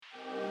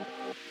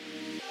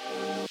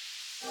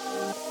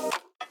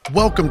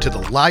Welcome to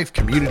the Life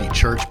Community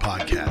Church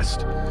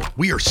podcast.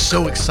 We are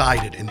so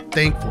excited and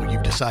thankful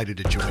you've decided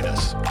to join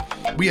us.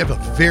 We have a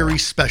very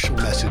special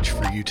message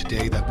for you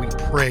today that we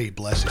pray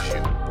blesses you.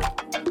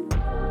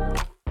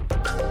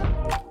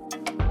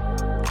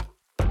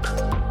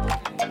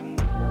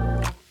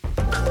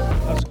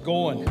 How's it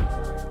going?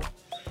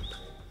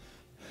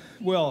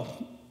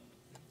 Well,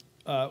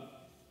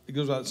 it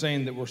goes without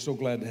saying that we're so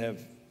glad to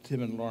have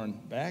Tim and Lauren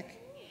back.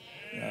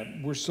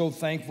 We're so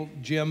thankful.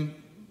 Jim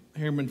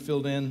Harriman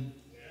filled in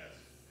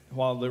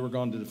while they were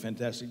gone, did a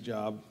fantastic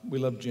job. We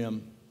love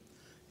Jim.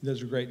 He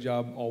does a great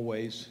job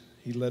always.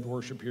 He led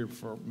worship here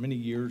for many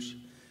years,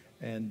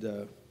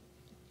 and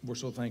we're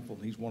so thankful.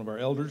 He's one of our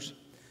elders,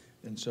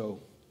 and so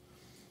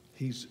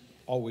he's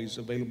always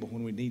available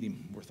when we need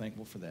him. We're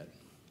thankful for that.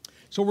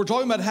 So we're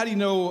talking about how do you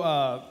know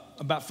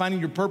about finding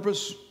your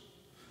purpose,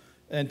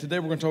 and today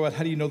we're going to talk about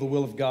how do you know the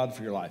will of God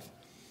for your life.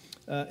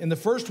 In the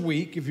first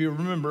week, if you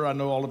remember, I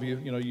know all of you,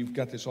 you've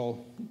got this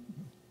all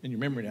in your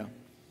memory now.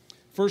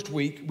 First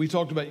week, we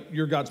talked about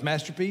you're God's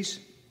masterpiece.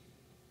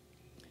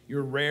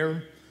 You're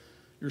rare.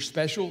 You're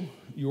special.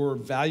 You're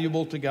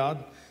valuable to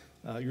God.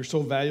 You're so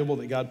valuable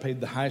that God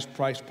paid the highest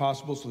price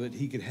possible so that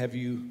he could have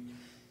you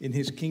in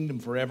his kingdom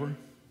forever.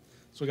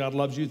 So God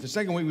loves you. The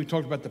second week, we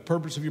talked about the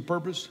purpose of your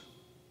purpose.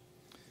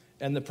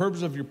 And the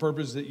purpose of your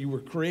purpose is that you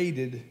were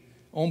created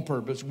on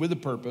purpose, with a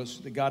purpose,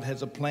 that God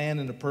has a plan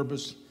and a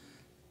purpose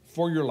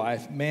for your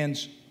life.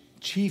 Man's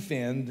chief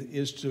end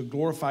is to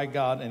glorify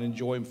God and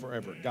enjoy him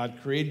forever. God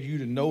created you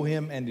to know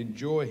him and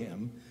enjoy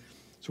him.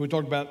 So we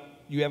talked about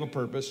you have a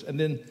purpose. And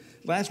then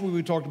last week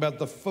we talked about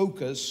the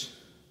focus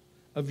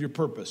of your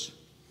purpose.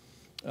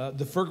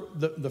 The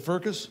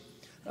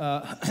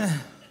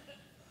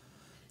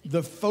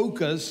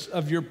focus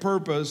of your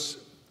purpose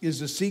is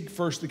to seek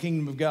first the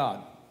kingdom of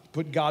God.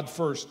 Put God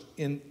first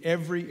in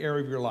every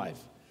area of your life.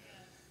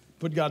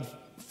 Put God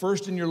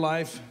first in your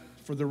life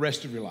for the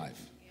rest of your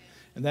life.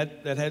 And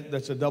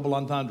that's a double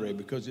entendre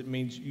because it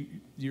means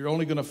you're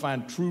only going to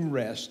find true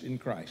rest in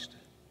Christ.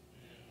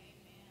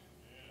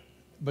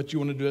 But you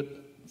want to do it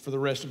for the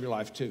rest of your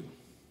life too.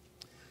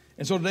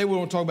 And so today we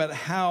want to talk about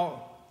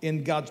how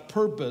in God's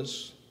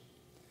purpose,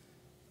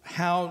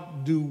 how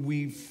do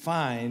we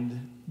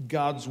find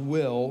God's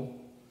will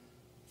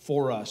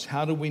for us?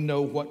 How do we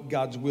know what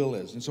God's will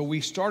is? And so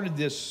we started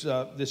this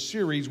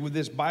series with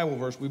this Bible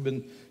verse. We've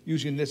been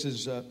using this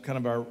as kind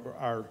of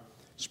our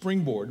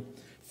springboard.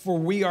 For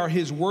we are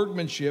his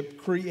workmanship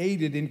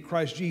created in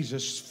Christ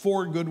Jesus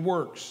for good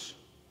works,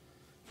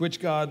 which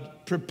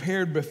God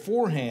prepared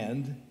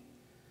beforehand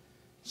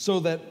so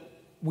that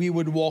we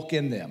would walk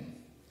in them.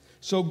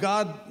 So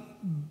God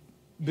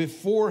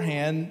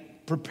beforehand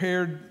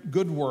prepared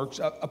good works,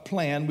 a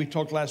plan. We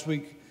talked last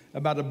week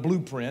about a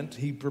blueprint.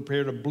 He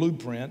prepared a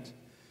blueprint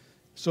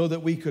so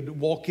that we could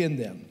walk in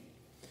them.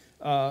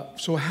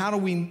 So how do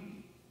we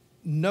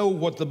know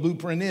what the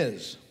blueprint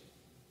is?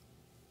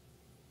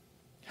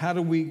 How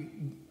do we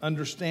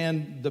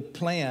understand the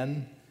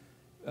plan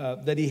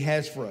that he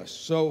has for us?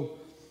 So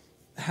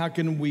how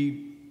can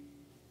we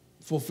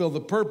fulfill the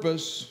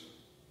purpose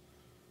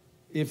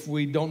if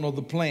we don't know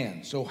the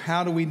plan? So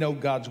how do we know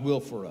God's will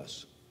for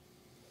us?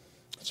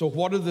 So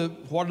what are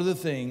the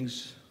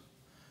things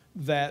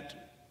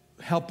that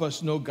help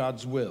us know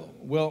God's will?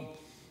 Well,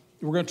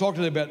 we're going to talk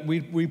today about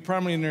we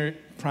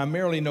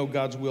primarily know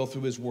God's will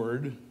through his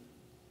word.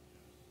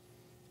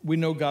 We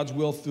know God's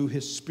will through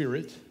his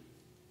spirit.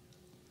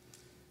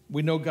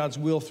 We know God's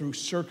will through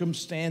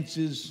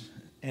circumstances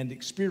and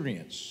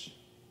experience.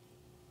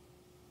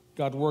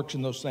 God works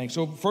in those things.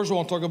 So first of all,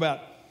 I want to talk about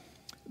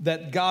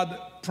that God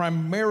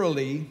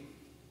primarily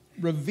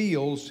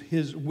reveals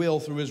his will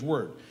through his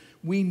word.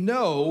 We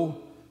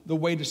know the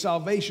way to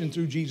salvation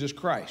through Jesus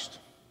Christ.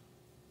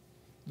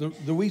 The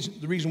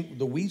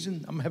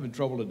reason I'm having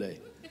trouble today.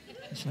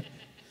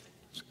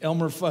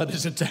 Elmer Fudd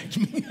has attacked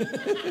me.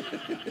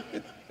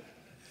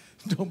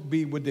 Don't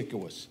be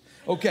ridiculous.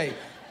 Okay.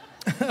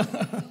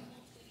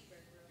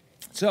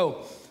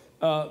 So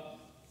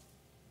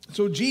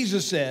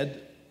Jesus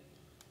said,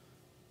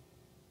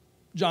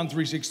 John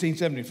 3:16,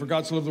 17, for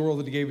God so loved the world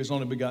that he gave his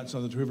only begotten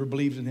Son, that whoever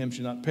believes in him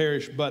should not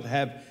perish, but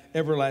have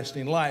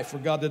everlasting life. For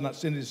God did not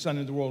send his Son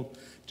into the world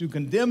to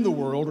condemn the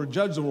world or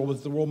judge the world,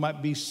 but the world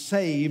might be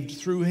saved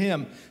through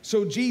him.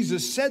 So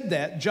Jesus said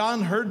that.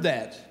 John heard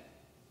that.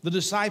 The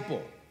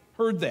disciple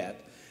heard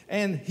that.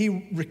 And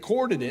he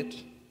recorded it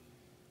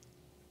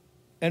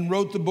and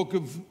wrote the book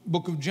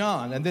of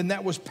John. And then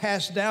that was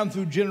passed down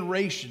through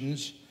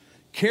generations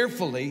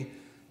carefully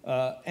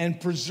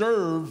and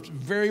preserved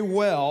very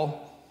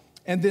well.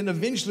 And then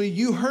eventually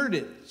you heard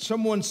it.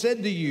 Someone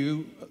said to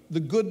you the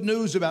good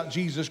news about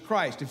Jesus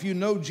Christ. If you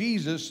know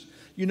Jesus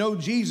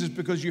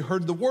because you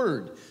heard the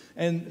word.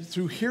 And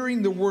through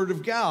hearing the word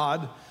of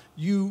God,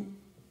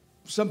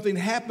 something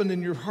happened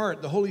in your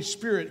heart. The Holy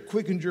Spirit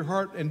quickened your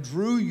heart and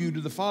drew you to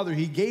the Father.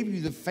 He gave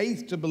you the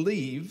faith to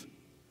believe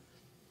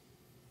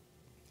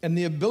and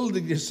the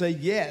ability to say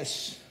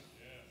yes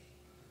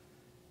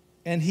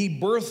and he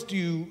birthed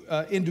you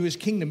into his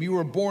kingdom. You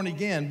were born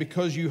again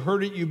because you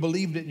heard it, you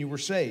believed it, and you were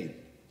saved.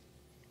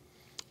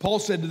 Paul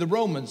said to the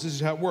Romans, this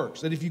is how it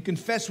works, that if you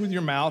confess with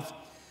your mouth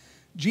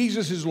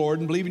Jesus is Lord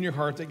and believe in your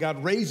heart that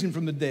God raised him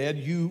from the dead,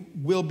 you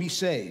will be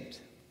saved.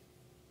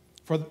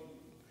 For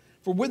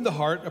with the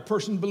heart a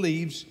person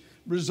believes,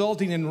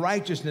 resulting in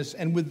righteousness,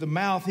 and with the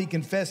mouth he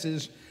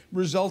confesses,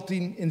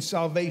 resulting in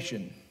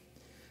salvation.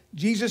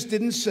 Jesus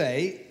didn't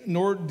say,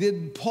 nor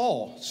did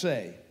Paul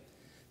say,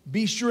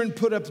 be sure and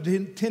put up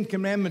the 10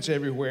 Commandments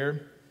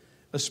everywhere,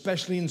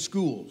 especially in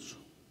schools.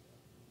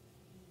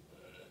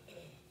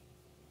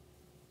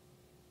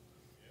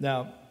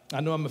 Now,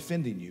 I know I'm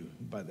offending you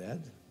by that,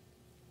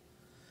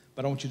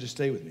 but I want you to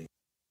stay with me.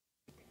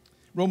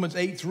 Romans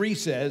 8:3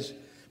 says,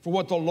 for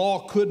what the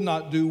law could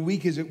not do,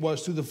 weak as it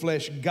was through the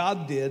flesh,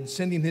 God did,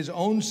 sending his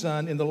own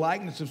Son in the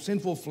likeness of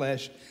sinful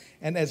flesh,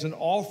 and as an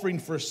offering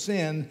for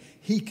sin,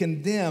 he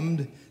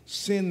condemned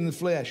sin in the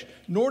flesh.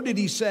 Nor did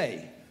he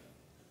say,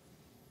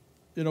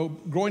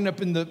 growing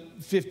up in the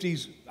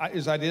 50s,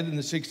 as I did in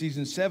the 60s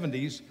and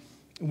 70s,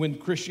 when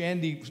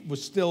Christianity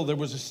was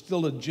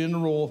still a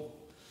general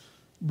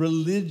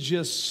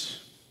religious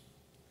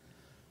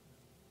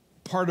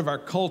part of our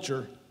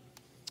culture,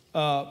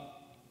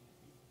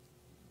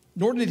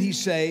 nor did he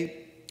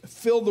say,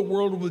 fill the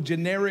world with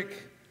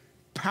generic,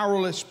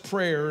 powerless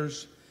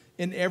prayers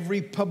in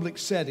every public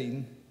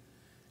setting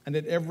and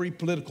at every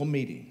political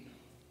meeting.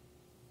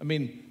 I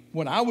mean,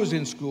 when I was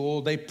in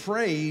school, they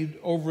prayed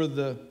over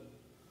the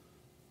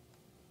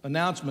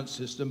announcement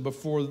system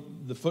before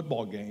the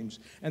football games,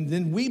 and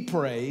then we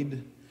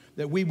prayed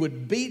that we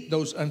would beat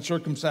those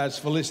uncircumcised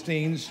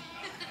Philistines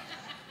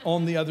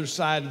on the other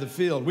side of the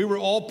field. We were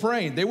all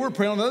praying. They were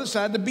praying on the other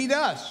side to beat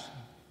us.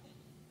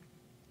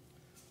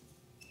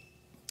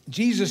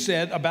 Jesus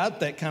said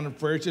about that kind of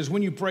prayer, he says,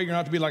 when you pray, you're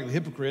not to be like the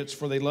hypocrites,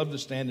 for they love to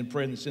stand and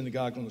pray in the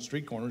synagogue on the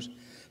street corners,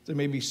 they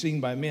may be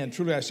seen by men.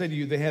 Truly, I say to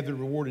you, they have their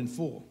reward in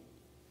full.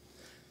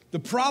 The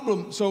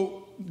problem,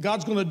 so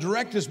God's going to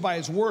direct us by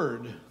his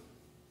word.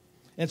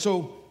 And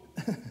so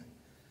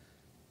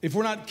if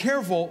we're not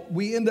careful,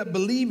 we end up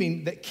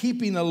believing that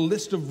keeping a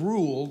list of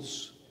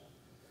rules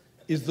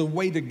is the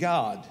way to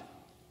God.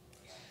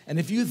 And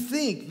if you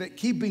think that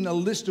keeping a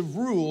list of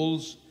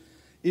rules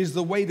is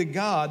the way to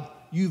God,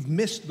 you've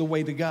missed the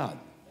way to God.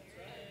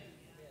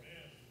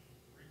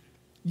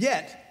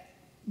 Yet,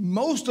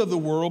 most of the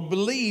world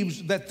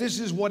believes that this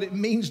is what it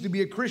means to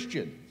be a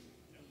Christian.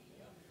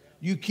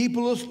 You keep a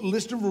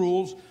list of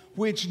rules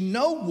which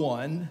no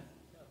one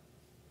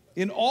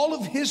in all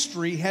of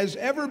history has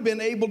ever been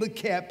able to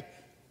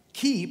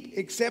keep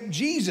except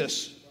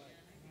Jesus.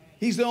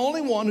 He's the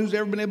only one who's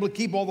ever been able to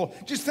keep all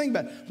the... Just think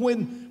about it.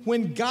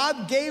 When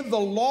God gave the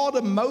law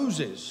to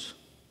Moses,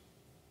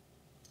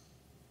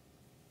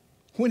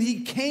 when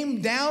he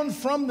came down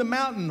from the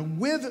mountain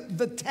with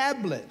the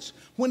tablets,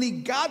 when he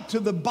got to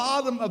the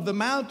bottom of the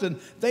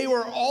mountain, they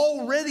were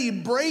already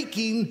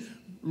breaking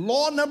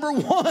law number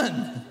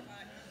 1.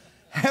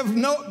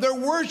 They're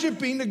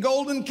worshiping the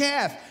golden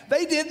calf.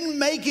 They didn't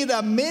make it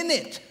a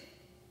minute.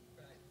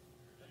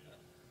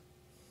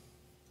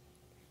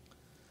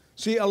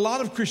 See, a lot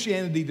of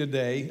Christianity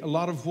today, a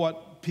lot of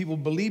what people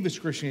believe is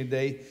Christianity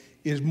today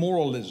is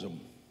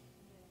moralism.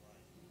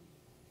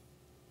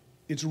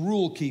 It's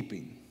rule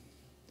keeping.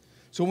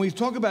 So when we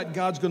talk about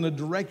God's going to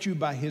direct you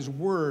by his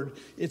word,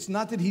 it's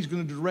not that he's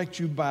going to direct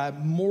you by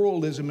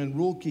moralism and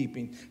rule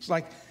keeping. It's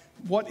like,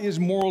 what is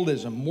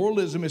moralism?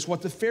 Moralism is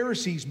what the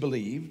Pharisees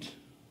believed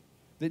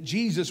that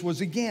Jesus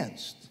was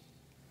against.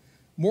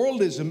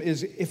 Moralism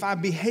is if I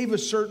behave a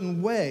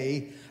certain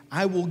way,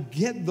 I will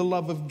get the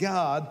love of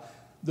God,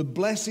 the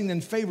blessing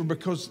and favor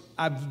because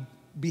I've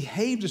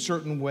behaved a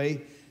certain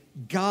way.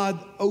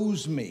 God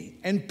owes me.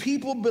 And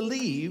people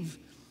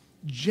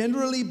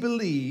generally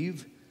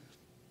believe,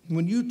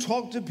 when you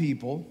talk to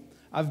people,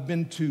 I've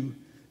been to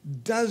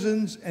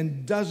dozens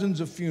and dozens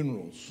of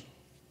funerals,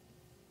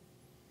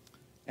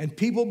 and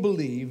people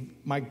believe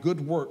my good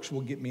works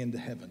will get me into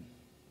heaven.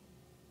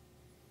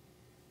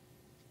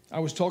 I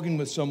was talking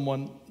with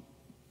someone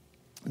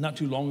not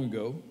too long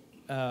ago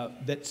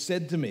that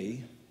said to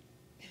me,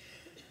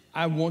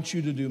 I want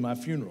you to do my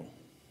funeral.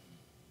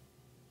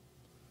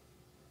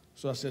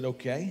 So I said,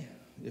 okay,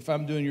 if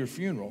I'm doing your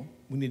funeral,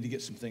 we need to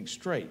get some things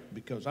straight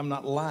because I'm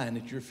not lying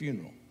at your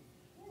funeral.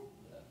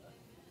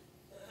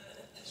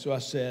 So I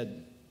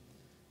said,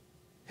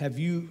 have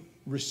you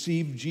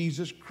received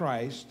Jesus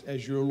Christ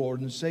as your Lord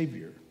and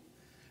Savior?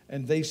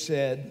 And they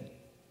said,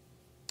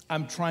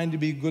 I'm trying to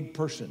be a good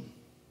person.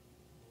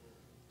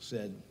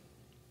 Said,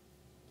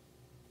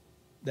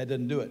 that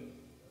doesn't do it.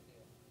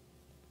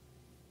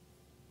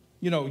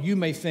 You know, you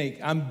may think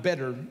I'm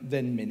better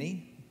than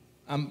many.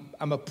 I'm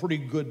a pretty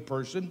good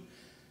person.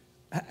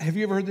 Have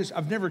you ever heard this?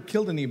 I've never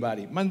killed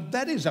anybody. Man,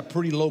 that is a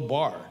pretty low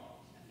bar.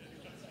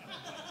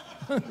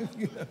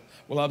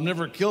 Well, I've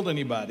never killed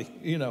anybody,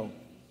 you know.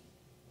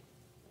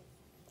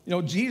 You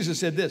know, Jesus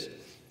said this.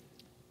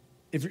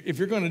 If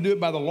you're going to do it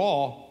by the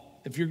law,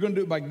 if you're going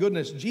to do it by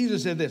goodness,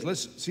 Jesus said this.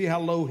 Let's see how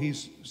low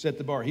he's set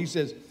the bar. He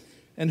says,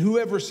 And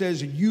whoever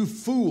says, you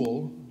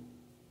fool,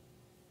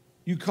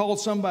 you call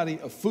somebody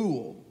a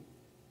fool,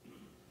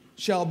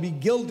 shall be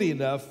guilty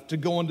enough to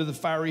go into the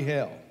fiery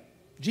hell.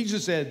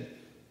 Jesus said,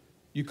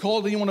 you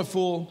called anyone a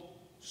fool,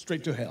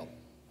 straight to hell.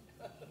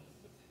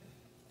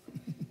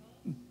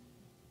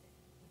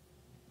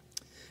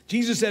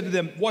 Jesus said to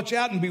them, watch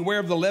out and beware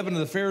of the leaven of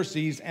the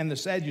Pharisees and the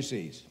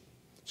Sadducees.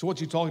 So what's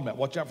he talking about?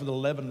 Watch out for the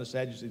leaven of the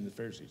Sadducees and the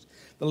Pharisees.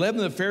 The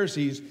leaven of the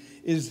Pharisees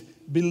is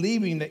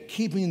believing that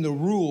keeping the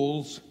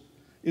rules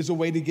is a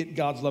way to get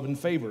God's love and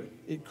favor.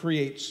 It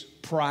creates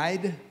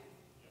pride.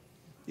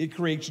 It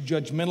creates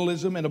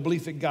judgmentalism and a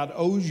belief that God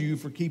owes you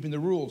for keeping the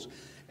rules.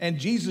 And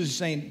Jesus is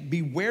saying,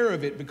 beware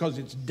of it because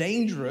it's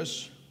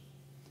dangerous.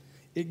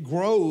 It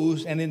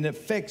grows and it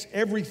affects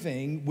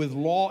everything with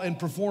law and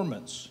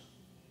performance.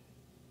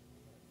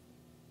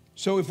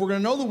 So if we're going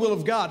to know the will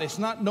of God, it's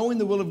not knowing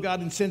the will of God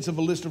in the sense of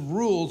a list of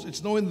rules.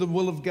 It's knowing the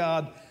will of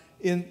God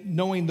in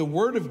knowing the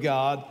Word of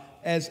God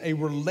as a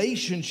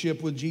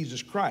relationship with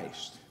Jesus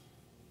Christ.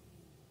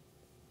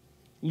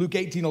 Luke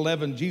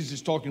 18:11, Jesus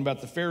is talking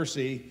about the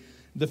Pharisee.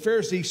 The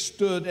Pharisee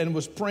stood and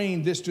was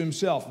praying this to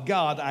himself.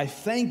 God, I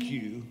thank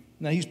you.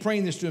 Now he's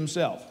praying this to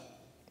himself.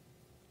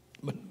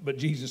 But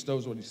Jesus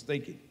knows what he's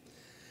thinking.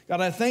 God,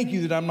 I thank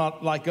you that I'm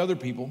not like other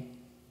people,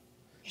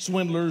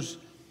 swindlers,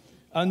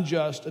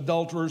 unjust,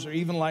 adulterers, or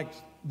even like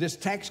this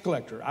tax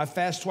collector. I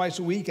fast twice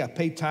a week. I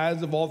pay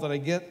tithes of all that I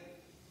get.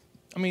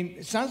 I mean,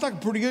 it sounds like a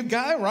pretty good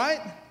guy,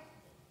 right?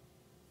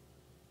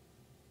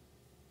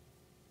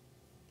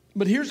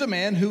 But here's a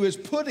man who is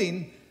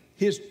putting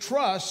his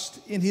trust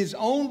in his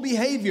own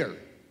behavior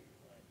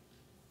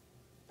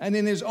and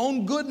in his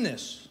own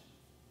goodness.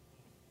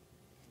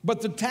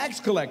 But the tax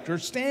collector,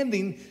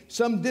 standing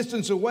some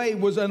distance away,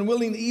 was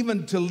unwilling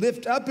even to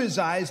lift up his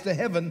eyes to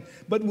heaven,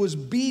 but was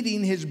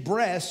beating his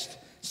breast,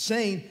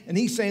 saying, and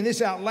he's saying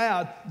this out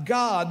loud,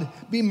 God,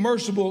 be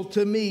merciful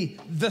to me,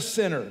 the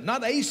sinner.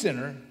 Not a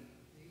sinner.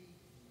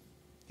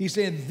 He's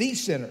saying the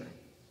sinner.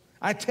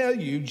 I tell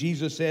you,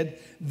 Jesus said,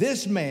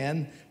 this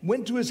man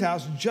went to his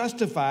house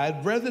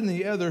justified rather than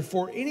the other,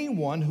 for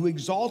anyone who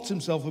exalts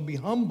himself will be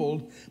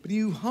humbled, but he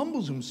who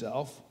humbles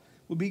himself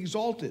will be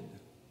exalted.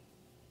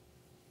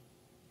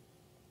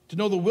 To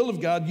know the will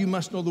of God, you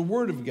must know the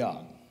Word of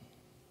God.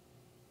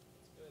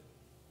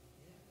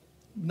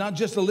 Not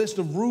just a list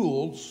of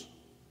rules,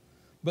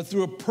 but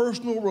through a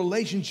personal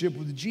relationship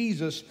with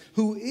Jesus,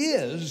 who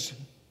is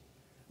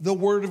the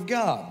Word of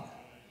God.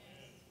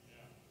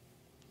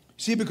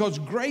 See, because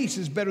grace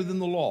is better than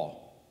the law.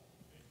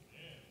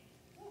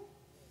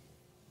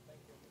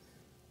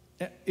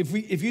 If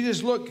you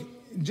just look,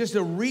 just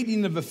a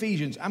reading of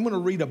Ephesians, I'm going to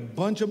read a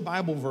bunch of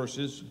Bible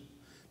verses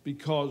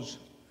because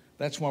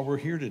that's why we're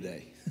here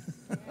today.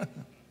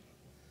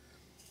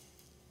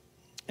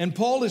 And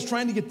Paul is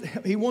trying to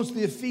he wants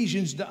the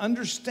Ephesians to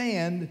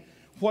understand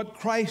what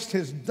Christ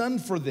has done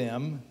for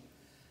them,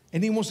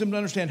 and he wants them to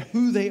understand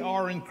who they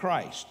are in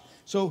Christ.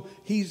 So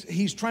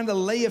he's trying to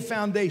lay a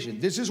foundation.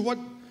 This is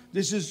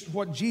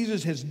what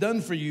Jesus has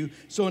done for you.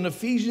 So in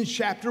Ephesians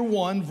chapter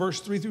 1, verse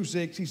 3 through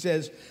 6, he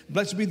says,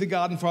 blessed be the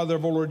God and Father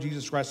of our Lord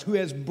Jesus Christ, who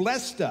has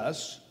blessed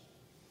us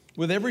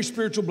with every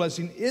spiritual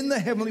blessing in the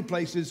heavenly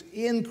places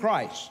in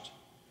Christ,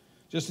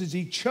 just as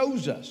he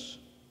chose us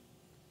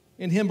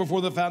in him before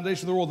the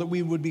foundation of the world, that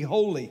we would be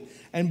holy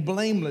and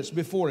blameless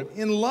before him.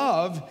 In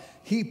love,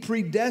 he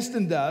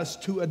predestined us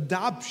to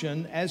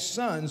adoption as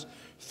sons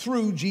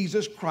through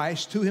Jesus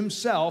Christ to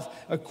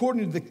himself,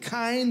 according to the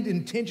kind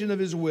intention of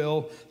his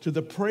will, to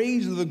the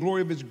praise of the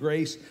glory of his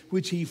grace,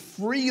 which he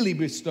freely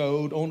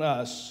bestowed on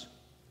us,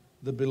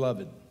 the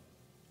beloved.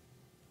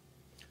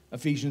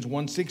 Ephesians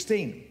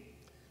 1:16.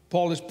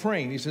 Paul is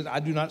praying. He says, I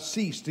do not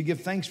cease to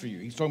give thanks for you.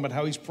 He's talking about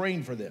how he's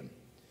praying for them,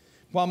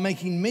 while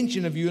making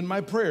mention of you in my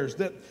prayers,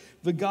 that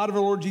the God of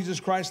our Lord Jesus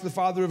Christ, the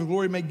Father of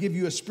glory, may give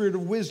you a spirit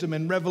of wisdom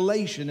and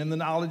revelation in the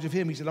knowledge of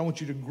him. He said, I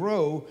want you to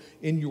grow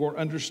in your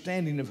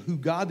understanding of who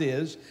God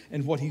is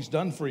and what he's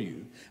done for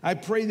you. I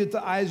pray that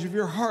the eyes of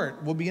your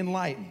heart will be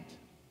enlightened,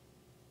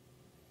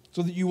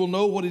 so that you will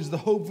know what is the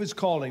hope of his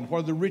calling, what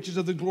are the riches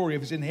of the glory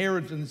of his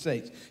inheritance in the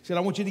saints. He said,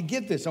 I want you to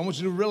get this. I want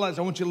you to realize,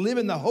 I want you to live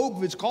in the hope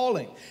of his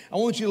calling. I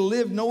want you to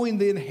live knowing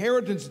the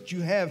inheritance that you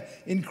have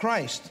in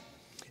Christ,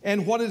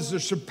 and what is the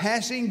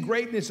surpassing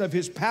greatness of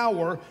his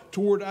power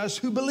toward us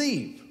who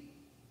believe.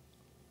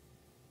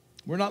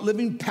 We're not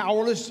living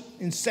powerless,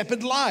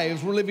 insipid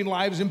lives. We're living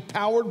lives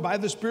empowered by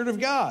the Spirit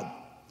of God.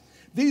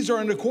 These are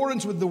in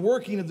accordance with the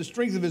working of the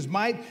strength of his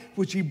might,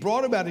 which he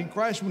brought about in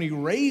Christ when he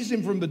raised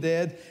him from the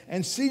dead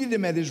and seated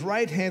him at his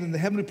right hand in the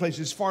heavenly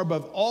places, far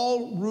above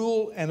all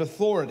rule and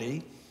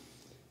authority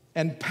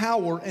and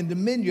power and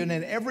dominion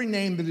and every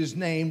name that is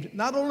named,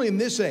 not only in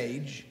this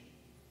age,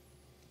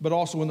 but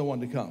also in the one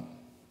to come.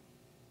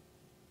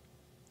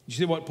 You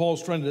see what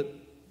Paul's trying to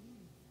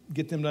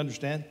get them to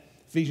understand?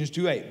 Ephesians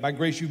 2:8, by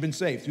grace you've been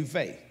saved through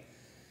faith,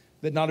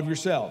 that not of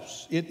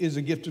yourselves. It is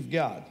a gift of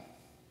God,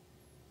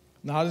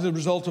 not as a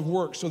result of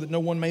works, so that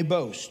no one may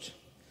boast.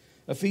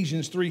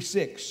 Ephesians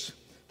 3:6,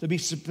 to be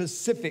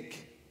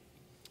specific,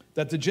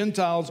 that the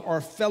Gentiles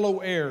are fellow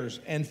heirs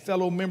and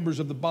fellow members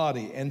of the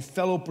body and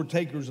fellow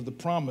partakers of the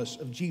promise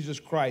of Jesus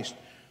Christ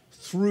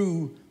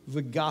through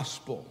the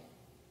gospel.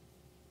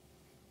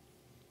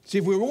 See,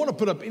 if we want to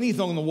put up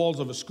anything on the walls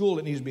of a school,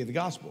 it needs to be the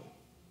gospel.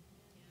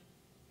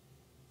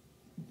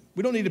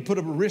 We don't need to put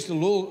up a list of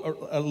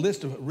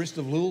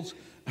rules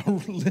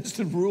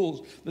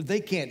that they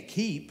can't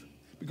keep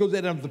because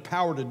they don't have the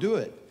power to do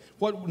it.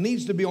 What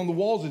needs to be on the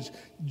walls is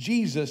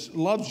Jesus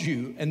loves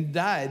you and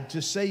died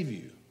to save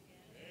you.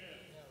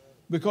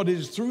 Because it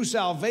is through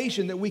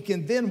salvation that we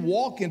can then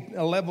walk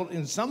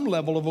in some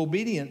level of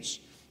obedience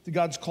to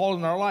God's call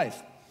in our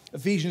life.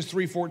 Ephesians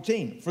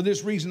 3:14. For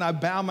this reason I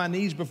bow my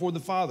knees before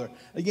the Father.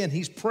 Again,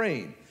 he's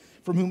praying,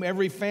 from whom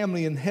every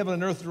family in heaven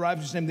and earth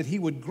derives his name, that he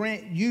would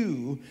grant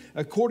you,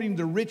 according to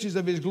the riches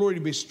of his glory,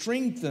 to be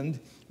strengthened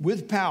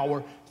with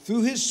power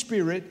through his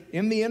Spirit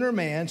in the inner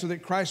man, so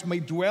that Christ may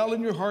dwell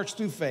in your hearts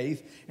through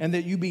faith, and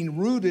that you, being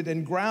rooted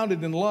and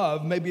grounded in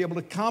love, may be able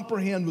to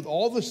comprehend with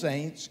all the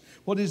saints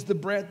what is the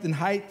breadth and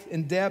height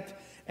and depth,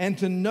 and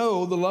to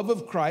know the love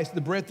of Christ,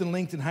 the breadth and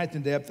length and height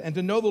and depth, and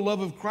to know the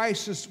love of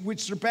Christ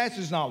which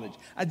surpasses knowledge.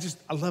 I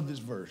love this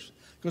verse,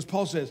 because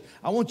Paul says,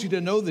 I want you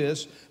to know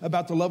this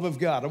about the love of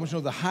God. I want you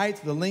to know the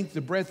height, the length,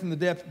 the breadth, and the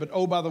depth, but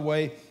oh, by the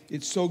way,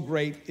 it's so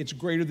great, it's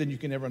greater than you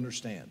can ever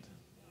understand.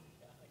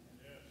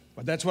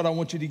 But that's what I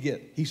want you to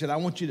get. He said, I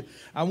want you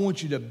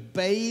to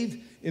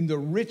bathe in the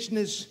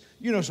richness.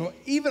 You know, so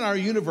even our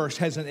universe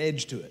has an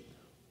edge to it.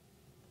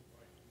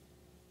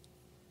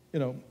 You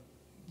know,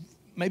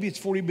 maybe it's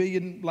 40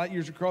 billion light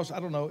years across.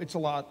 I don't know. It's a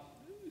lot.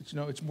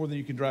 It's more than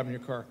you can drive in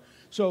your car.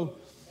 So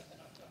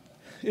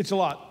it's a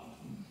lot,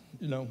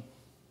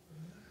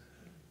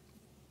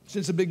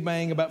 Since the Big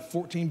Bang, about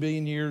 14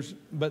 billion years,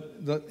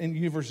 but the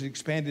universe has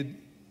expanded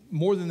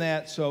more than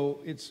that,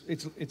 so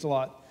it's a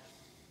lot.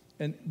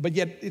 But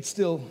yet it's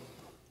still,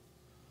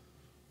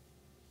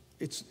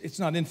 it's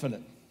not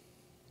infinite.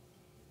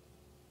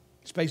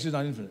 Space is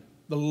not infinite.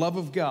 The love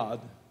of God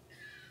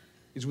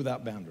is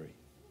without boundary.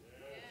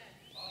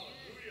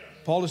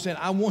 Paul is saying,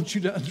 I want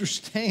you to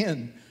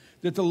understand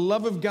that the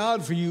love of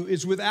God for you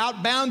is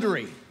without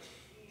boundary.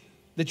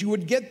 That you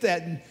would get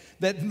that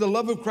the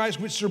love of Christ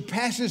which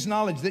surpasses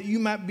knowledge, that you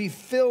might be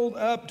filled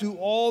up to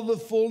all the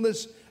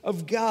fullness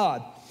of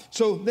God.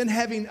 So then,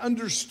 having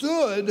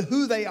understood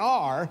who they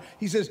are,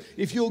 he says,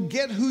 if you'll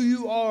get who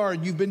you are,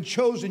 you've been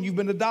chosen, you've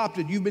been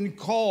adopted, you've been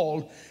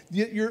called,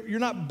 you're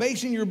not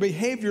basing your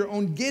behavior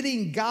on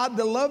getting God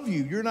to love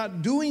you. You're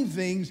not doing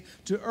things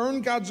to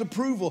earn God's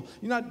approval.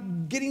 You're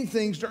not getting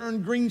things to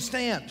earn green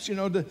stamps,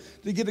 to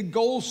get a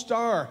gold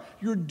star.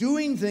 You're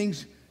doing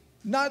things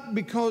not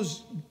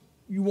because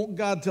you want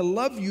God to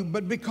love you,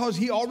 but because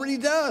he already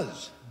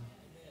does.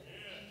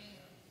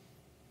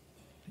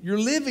 You're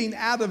living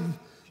out of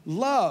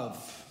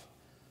love,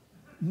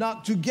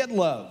 not to get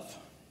love.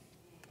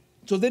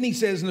 So then he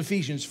says in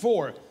Ephesians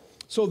 4,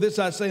 so this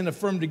I say and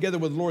affirm together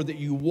with the Lord, that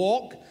you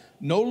walk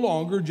no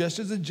longer just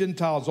as the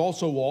Gentiles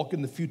also walk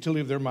in the futility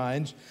of their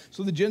minds.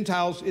 So the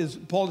Gentiles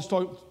Paul is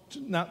talking,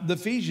 now the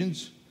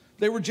Ephesians,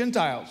 they were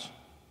Gentiles.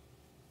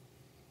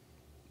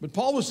 But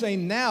Paul was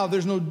saying now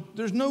there's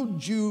no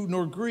Jew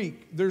nor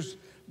Greek. There's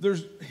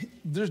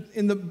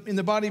in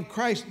the body of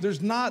Christ,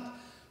 there's not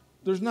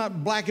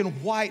black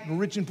and white and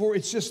rich and poor.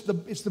 It's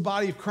the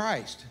body of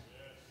Christ.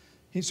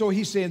 And so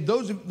he's saying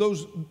those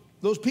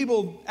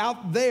people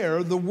out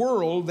there, the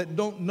world that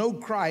don't know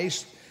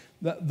Christ,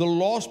 the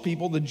lost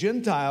people, the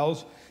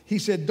Gentiles, he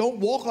said, don't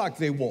walk like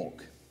they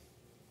walk.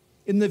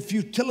 In the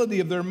futility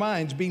of their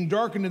minds, being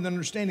darkened in their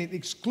understanding,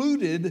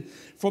 excluded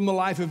from the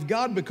life of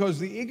God because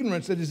of the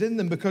ignorance that is in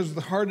them, because of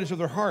the hardness of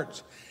their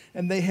hearts.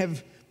 And they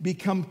have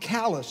become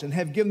callous and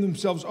have given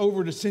themselves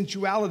over to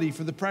sensuality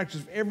for the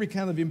practice of every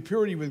kind of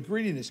impurity with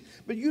greediness.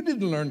 But you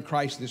didn't learn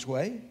Christ this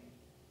way.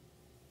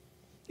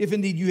 If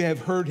indeed you have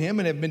heard him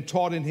and have been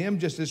taught in him,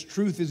 just as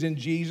truth is in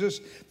Jesus,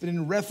 that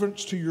in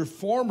reference to your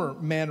former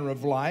manner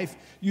of life,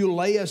 you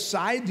lay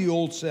aside the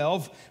old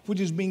self, which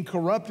is being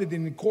corrupted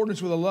in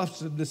accordance with the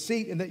lusts of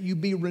deceit, and that you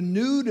be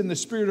renewed in the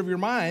spirit of your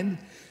mind,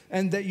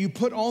 and that you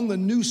put on the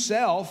new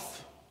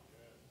self,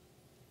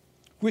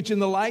 which in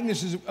the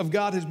likeness of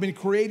God has been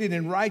created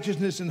in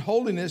righteousness and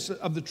holiness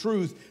of the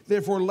truth.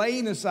 Therefore,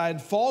 laying aside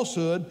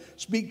falsehood,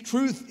 speak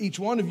truth, each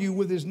one of you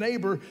with his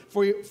neighbor,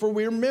 for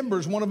we are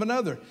members one of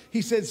another.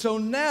 He said, so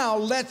now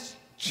let's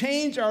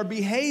change our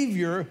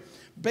behavior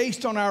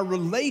based on our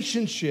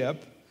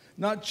relationship,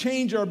 not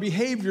change our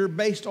behavior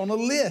based on a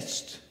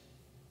list.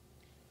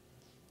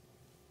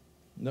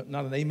 No,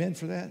 not an amen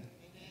for that? Amen.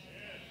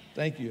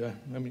 Thank you.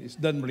 I mean, it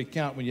doesn't really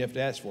count when you have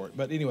to ask for it,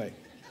 but anyway.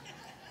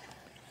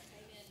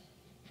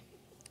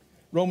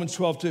 Romans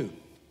 12:2.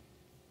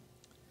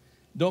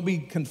 Don't be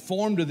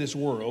conformed to this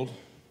world,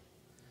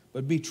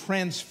 but be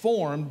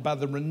transformed by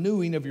the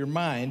renewing of your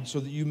mind, so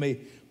that you may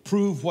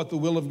prove what the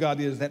will of God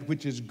is, that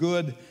which is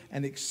good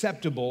and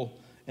acceptable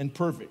and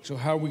perfect. So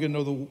how are we going to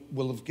know the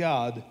will of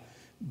God?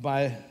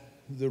 By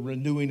the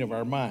renewing of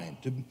our mind.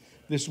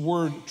 This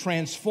word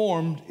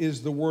transformed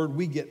is the word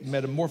we get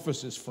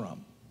metamorphosis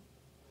from.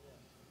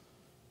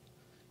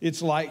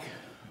 It's like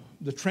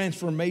the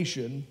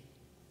transformation,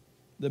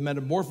 the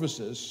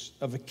metamorphosis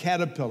of a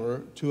caterpillar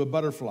to a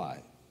butterfly.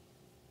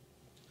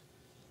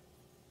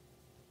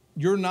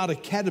 You're not a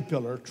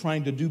caterpillar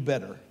trying to do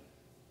better.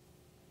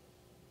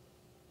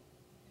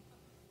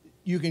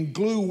 You can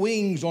glue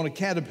wings on a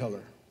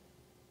caterpillar.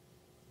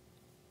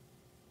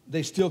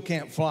 They still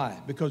can't fly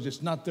because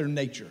it's not their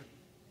nature.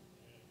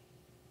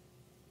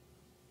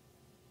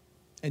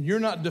 And you're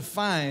not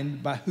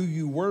defined by who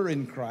you were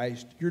in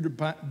Christ. You're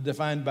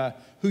defined by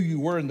who you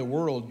were in the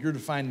world. You're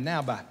defined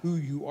now by who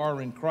you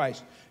are in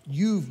Christ.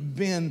 You've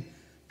been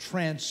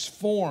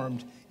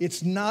transformed.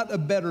 It's not a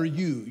better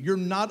you. You're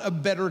not a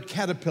better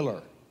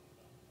caterpillar.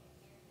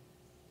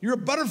 You're a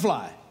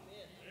butterfly.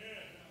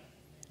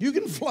 You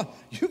can fly.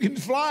 You can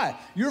fly.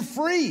 You're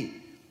free.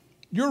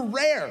 You're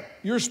rare.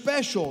 You're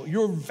special.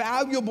 You're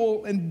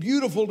valuable and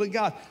beautiful to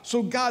God.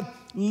 So God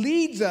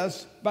leads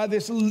us by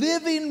this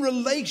living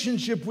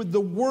relationship with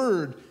the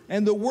Word,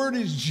 and the Word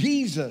is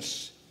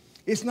Jesus.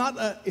 It's not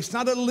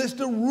a list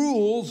of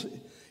rules.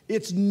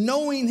 It's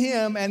knowing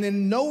Him, and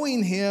in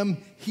knowing Him,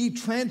 He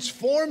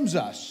transforms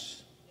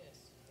us.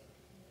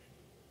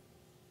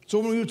 So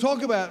when we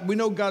talk about, we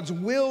know God's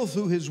will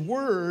through His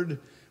Word,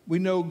 we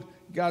know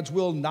God's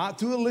will not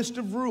through a list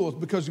of rules,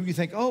 because you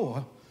think,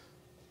 oh,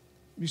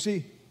 you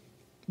see,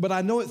 but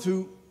I know it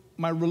through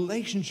my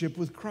relationship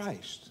with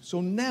Christ.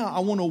 So now I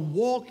want to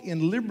walk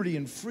in liberty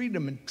and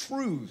freedom and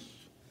truth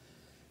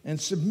and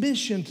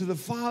submission to the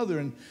Father.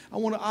 And I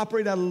want to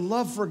operate out of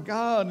love for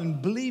God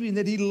and believing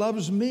that He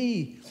loves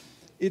me.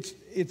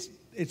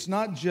 It's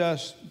not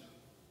just,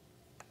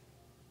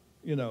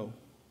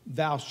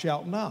 thou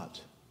shalt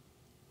not.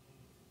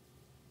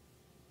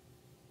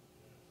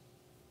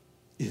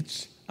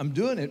 I'm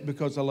doing it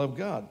because I love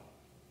God.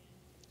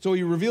 So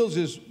He reveals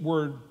His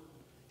word,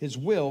 His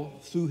will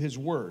through His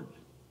word.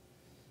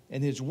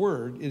 And His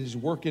word is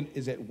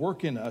at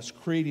work in us,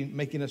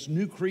 making us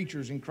new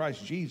creatures in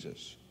Christ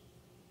Jesus.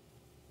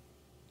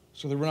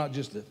 So that we're not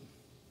just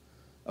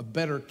a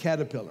better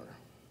caterpillar.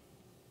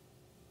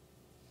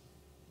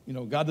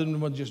 God doesn't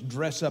want to just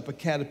dress up a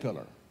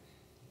caterpillar.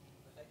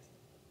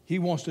 He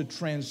wants to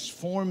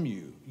transform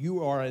you.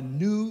 You are a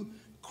new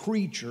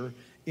creature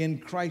in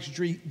Christ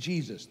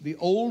Jesus. The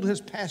old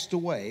has passed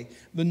away,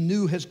 the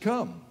new has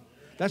come.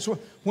 That's what,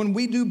 when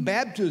we do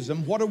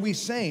baptism, what are we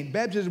saying?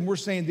 Baptism, we're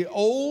saying the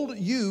old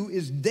you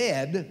is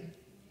dead,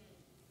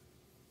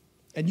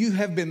 and you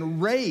have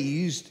been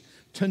raised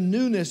to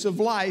newness of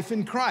life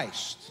in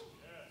Christ.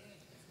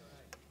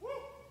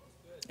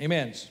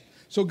 Amen.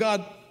 So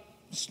God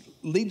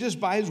leads us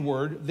by His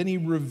word, then He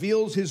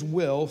reveals His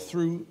will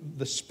through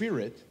the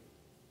Spirit.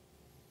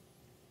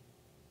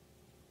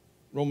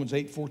 Romans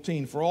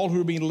 8:14, for all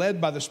who are being led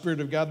by the Spirit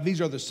of God,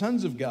 these are the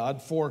sons of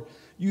God, for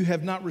you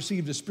have not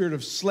received a spirit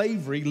of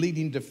slavery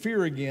leading to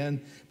fear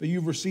again, but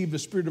you've received the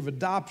spirit of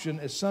adoption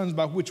as sons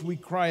by which we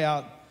cry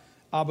out,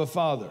 Abba,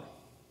 Father.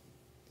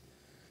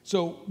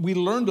 So we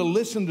learn to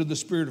listen to the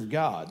Spirit of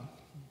God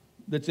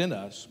that's in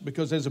us,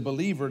 because as a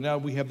believer, now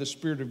we have the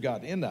Spirit of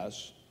God in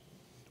us.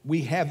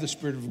 We have the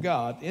Spirit of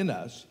God in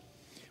us.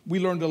 We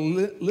learn to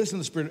listen to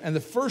the Spirit. And the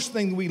first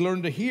thing we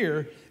learn to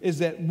hear is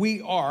that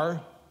we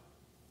are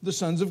the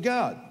sons of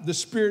God. The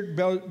Spirit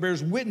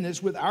bears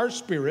witness with our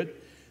spirit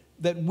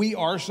that we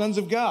are sons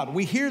of God.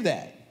 We hear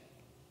that.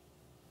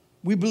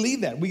 We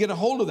believe that. We get a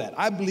hold of that.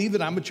 I believe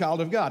that I'm a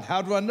child of God.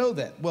 How do I know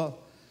that? Well,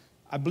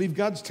 I believe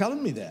God's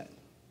telling me that.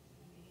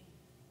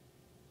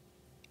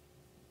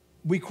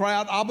 We cry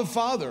out, Abba,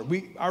 Father.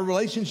 Our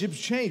relationships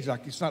change.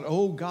 Like, it's not,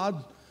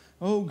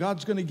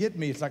 God's going to get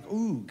me. It's like,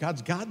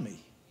 God's got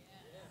me.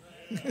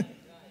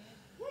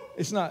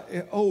 It's not,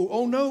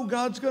 no,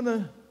 God's going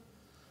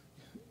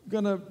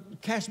to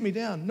cast me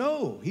down.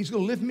 No, He's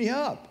going to lift me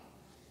up.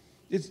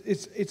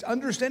 It's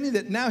understanding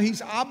that now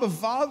He's Abba,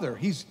 Father.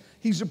 He's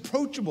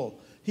approachable.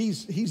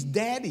 He's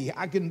Daddy.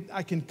 I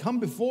can come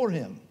before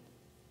Him.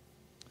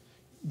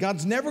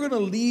 God's never going to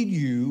lead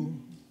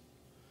you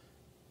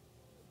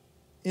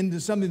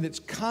into something that's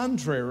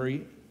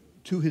contrary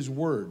to His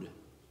word.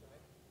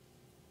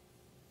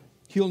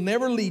 He'll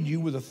never lead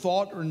you with a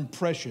thought or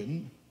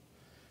impression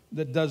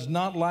that does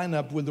not line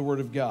up with the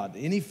Word of God.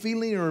 Any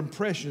feeling or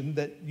impression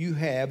that you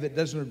have that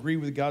doesn't agree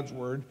with God's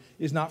Word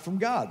is not from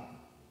God.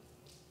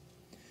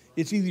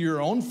 It's either your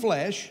own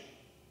flesh,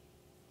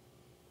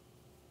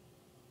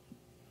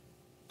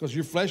 because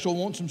your flesh will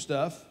want some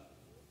stuff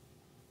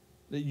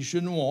that you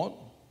shouldn't want,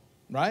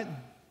 right?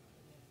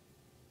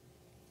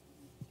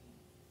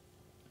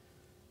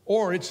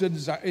 Or it's a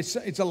desire,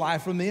 it's a lie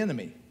from the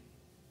enemy.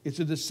 It's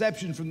a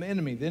deception from the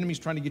enemy. The enemy's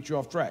trying to get you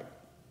off track.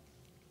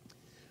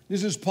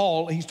 This is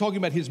Paul. He's talking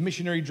about his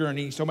missionary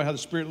journey. He's talking about how the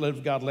Spirit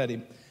of God led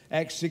him.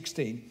 Acts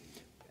 16.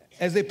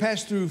 As they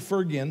passed through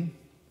Phrygian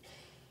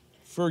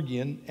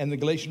and the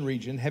Galatian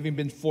region, having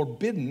been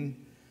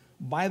forbidden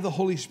by the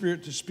Holy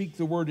Spirit to speak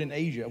the word in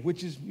Asia,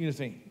 which is,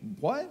 think,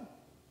 what?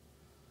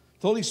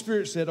 The Holy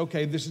Spirit said,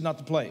 okay, this is not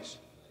the place.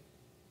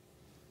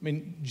 I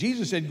mean,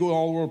 Jesus said, go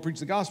all the world, preach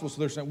the gospel. So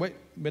they're saying, wait,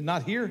 but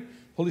not here.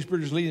 Holy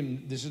Spirit is leading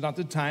them. This is not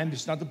the time.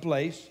 This is not the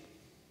place.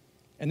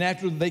 And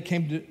after they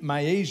came to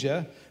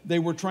Mysia, they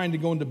were trying to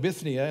go into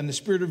Bithynia, and the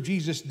Spirit of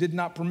Jesus did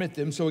not permit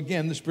them. So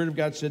again, the Spirit of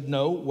God said,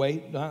 no,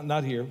 wait,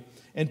 not here.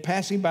 And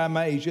passing by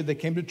Mysia, they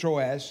came to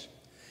Troas.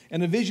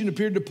 And a vision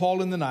appeared to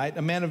Paul in the night.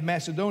 A man of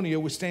Macedonia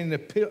was standing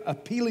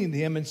appealing to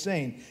him and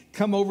saying,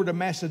 come over to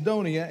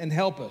Macedonia and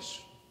help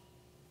us.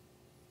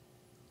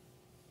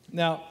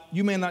 Now,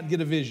 you may not get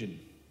a vision.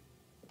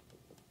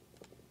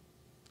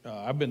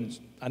 I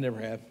never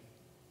have.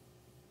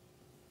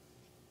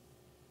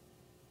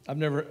 I've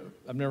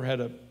never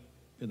had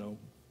an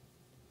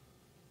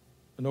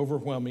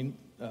overwhelming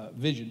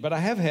vision, but I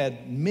have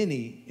had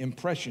many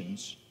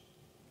impressions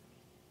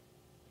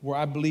where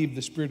I believe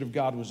the Spirit of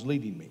God was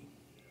leading me.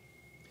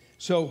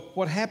 So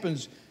what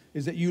happens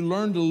is that you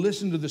learn to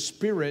listen to the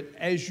Spirit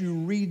as you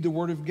read the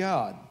Word of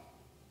God.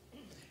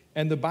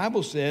 And the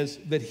Bible says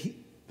that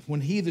when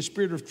the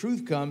Spirit of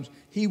truth comes,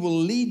 He will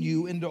lead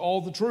you into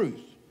all the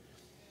truth.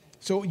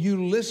 So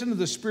you listen to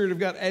the Spirit of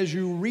God as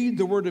you read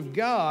the Word of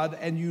God,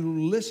 and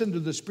you listen to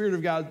the Spirit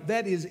of God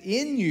that is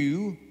in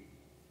you,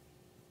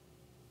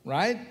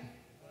 right?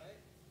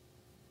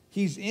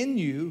 He's in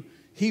you.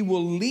 He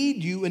will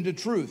lead you into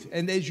truth.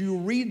 And as you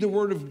read the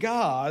Word of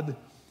God,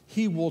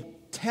 He will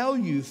tell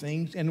you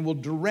things and will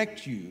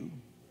direct you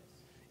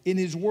in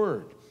His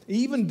Word.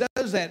 He even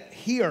does that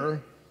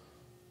here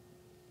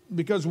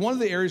because one of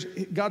the areas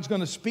God's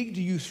going to speak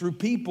to you through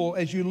people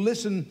as you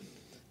listen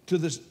to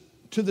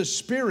the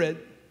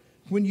Spirit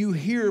when you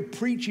hear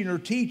preaching or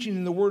teaching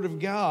in the Word of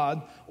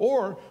God,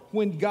 or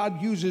when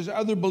God uses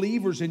other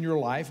believers in your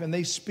life and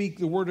they speak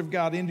the Word of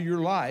God into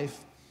your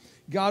life.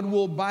 God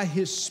will, by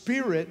His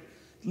Spirit,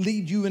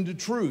 lead you into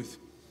truth.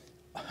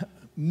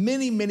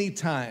 Many, many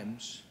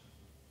times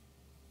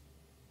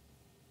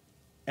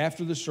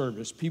after the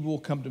service, people will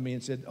come to me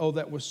and say, oh,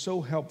 that was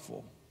so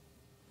helpful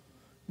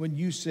when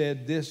you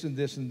said this and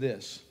this and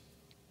this.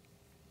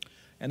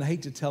 And I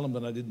hate to tell them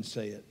that I didn't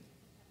say it.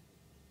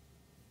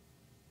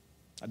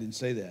 I didn't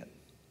say that.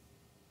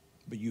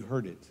 But you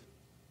heard it.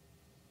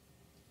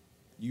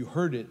 You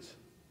heard it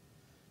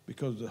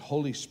because the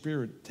Holy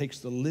Spirit takes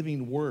the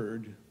living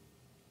Word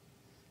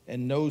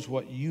and knows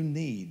what you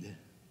need.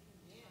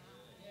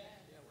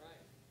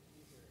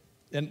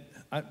 And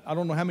I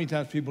don't know how many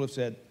times people have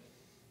said,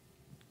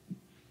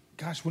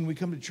 gosh, when we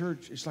come to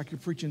church, it's like you're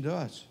preaching to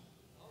us.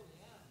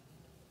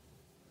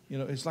 You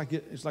know, it's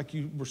like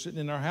you were sitting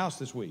in our house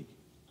this week.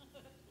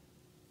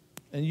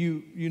 And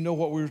you know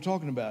what we were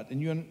talking about.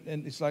 And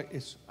it's like,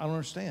 I don't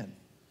understand.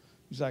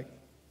 He's like,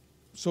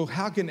 so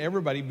how can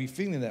everybody be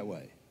feeling that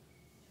way?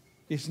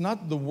 It's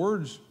not the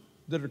words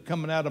that are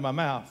coming out of my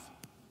mouth.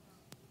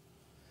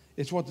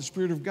 It's what the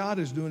Spirit of God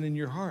is doing in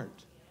your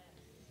heart.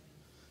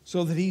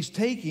 So that He's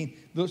taking,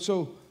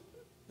 so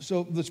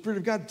the Spirit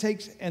of God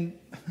takes and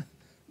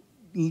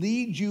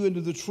leads you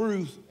into the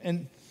truth,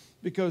 and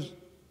because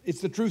it's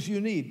the truth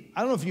you need.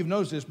 I don't know if you've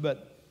noticed this,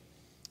 but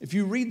if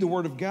you read the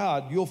Word of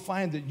God, you'll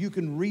find that you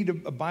can read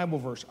a Bible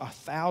verse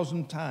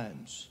 1,000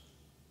 times.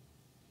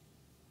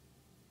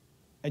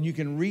 And you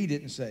can read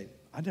it and say,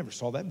 I never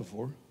saw that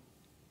before.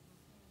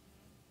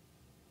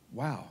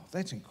 Wow,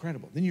 that's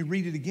incredible. Then you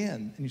read it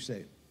again and you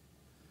say,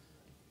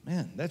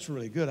 man, that's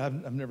really good.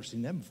 I've never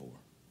seen that before.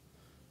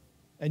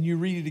 And you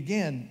read it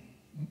again.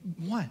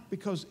 Why?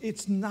 Because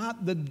it's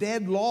not the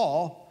dead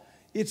law.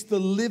 It's the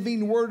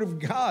living Word of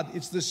God.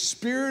 It's the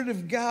Spirit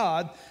of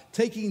God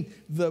taking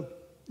the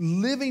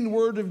living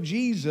Word of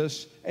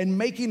Jesus and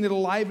making it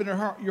alive in your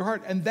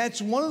heart. And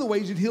that's one of the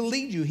ways that He'll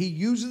lead you. He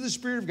uses the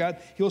Spirit of God.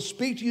 He'll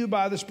speak to you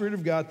by the Spirit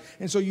of God.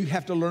 And so you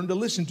have to learn to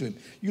listen to Him.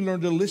 You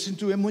learn to listen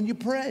to Him when you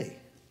pray.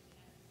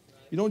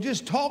 You don't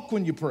just talk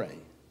when you pray.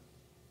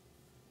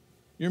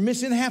 You're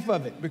missing half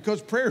of it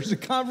because prayer is a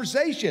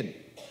conversation.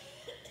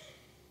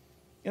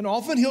 And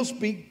often He'll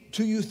speak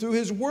to you through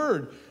His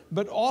Word.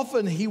 But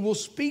often He will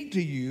speak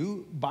to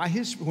you by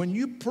when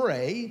you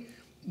pray,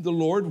 the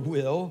Lord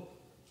will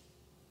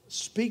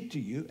speak to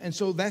you. And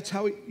so that's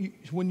how,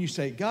 when you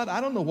say, God,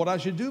 I don't know what I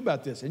should do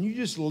about this. And you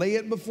just lay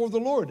it before the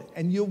Lord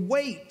and you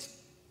wait.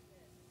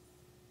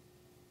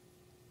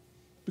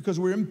 Because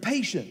we're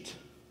impatient.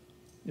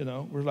 You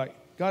know, we're like,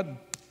 God,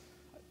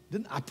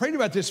 I prayed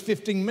about this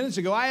 15 minutes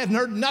ago. I haven't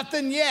heard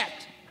nothing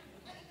yet.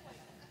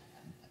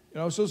 You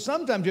know, so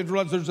sometimes you have to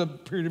realize there's a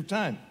period of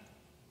time.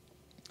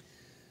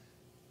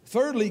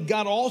 Thirdly,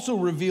 God also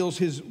reveals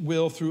His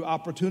will through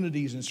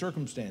opportunities and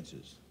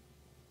circumstances.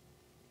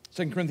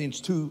 2 Corinthians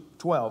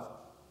 2:12.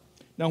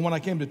 Now, when I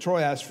came to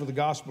Troas for the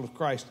gospel of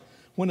Christ,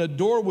 when a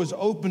door was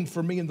opened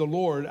for me in the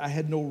Lord, I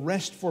had no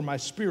rest for my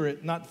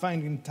spirit, not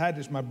finding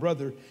Titus my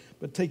brother,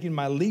 but taking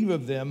my leave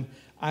of them,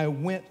 I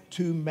went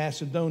to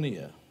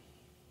Macedonia.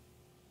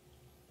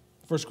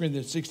 1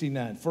 Corinthians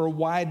 16:9. For a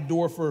wide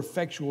door for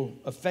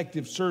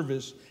effective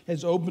service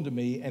has opened to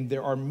me, and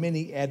there are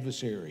many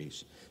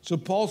adversaries. So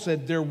Paul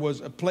said there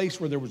was a place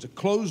where there was a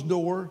closed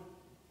door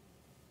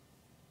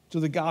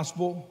to the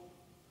gospel,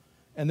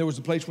 and there was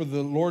a place where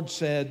the Lord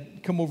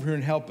said, come over here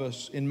and help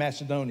us in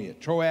Macedonia.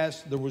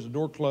 Troas, there was a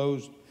door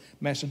closed.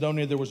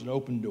 Macedonia, there was an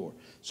open door.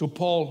 So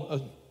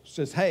Paul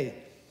says, hey,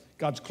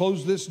 God's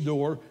closed this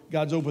door.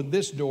 God's opened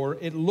this door.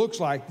 It looks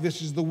like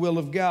this is the will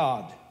of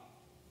God.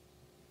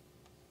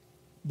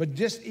 But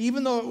just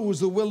even though it was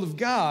the will of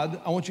God,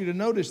 I want you to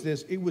notice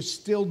this, it was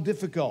still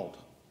difficult.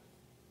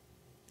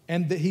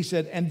 And he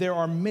said, and there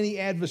are many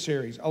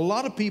adversaries. A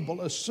lot of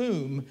people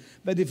assume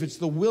that if it's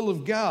the will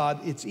of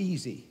God, it's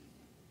easy.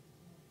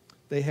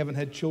 They haven't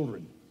had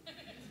children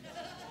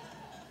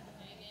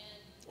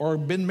or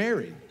been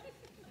married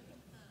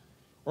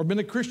or been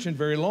a Christian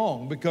very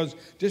long, because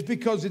just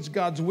because it's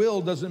God's will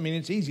doesn't mean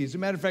it's easy. As a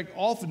matter of fact,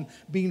 often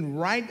being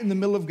right in the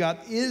middle of God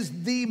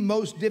is the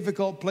most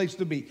difficult place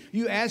to be.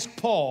 You ask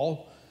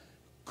Paul,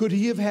 could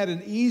he have had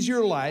an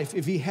easier life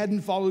if he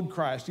hadn't followed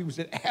Christ? He would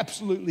say,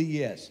 absolutely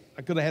yes.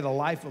 I could have had a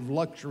life of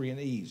luxury and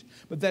ease.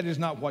 But that is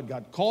not what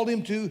God called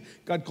him to.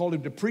 God called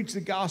him to preach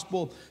the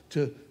gospel,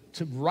 to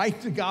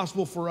write the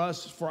gospel for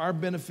us, for our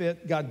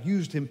benefit. God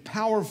used him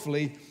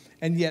powerfully,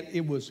 and yet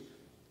it was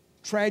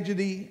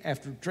tragedy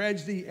after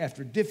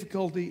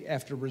difficulty,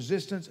 after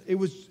resistance. It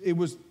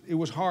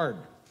was hard.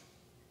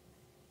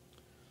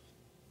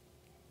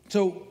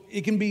 So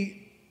it can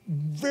be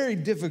very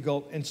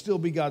difficult and still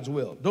be God's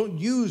will. Don't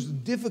use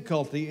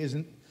difficulty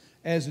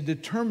as a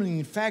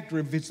determining factor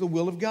if it's the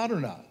will of God or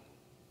not.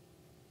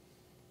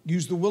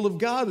 Use the will of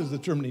God as the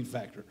determining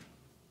factor.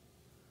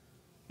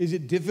 Is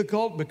it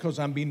difficult because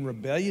I'm being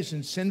rebellious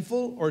and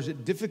sinful, or is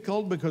it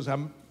difficult because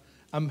I'm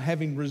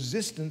having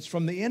resistance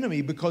from the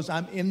enemy because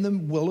I'm in the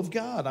will of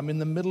God? I'm in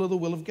the middle of the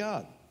will of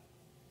God.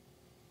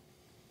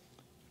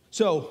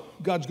 So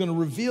God's going to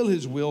reveal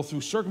his will through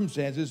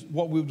circumstances,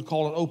 what we would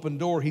call an open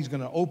door. He's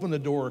going to open the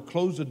door or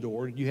close the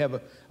door. You have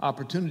an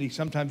opportunity.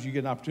 Sometimes you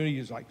get an opportunity,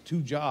 it's like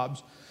 2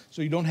 jobs.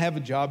 So you don't have a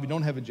job,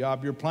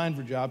 you're applying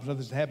for jobs,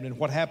 nothing's happening.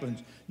 What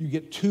happens? You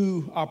get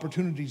 2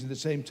 opportunities at the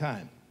same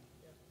time.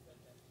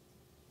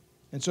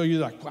 And so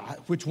you're like,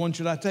 which one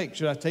should I take?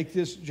 Should I take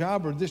this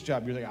job or this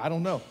job? You're like, I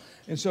don't know.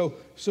 And so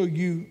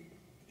you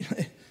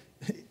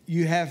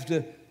you have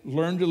to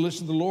learn to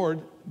listen to the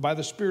Lord by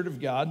the Spirit of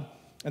God,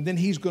 and then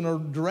he's going to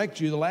direct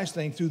you, the last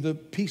thing, through the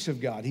peace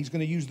of God. He's going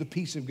to use the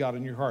peace of God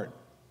in your heart.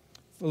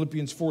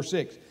 Philippians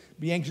 4:6,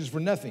 be anxious for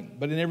nothing,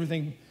 but in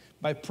everything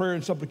by prayer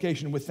and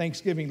supplication with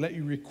thanksgiving, let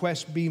your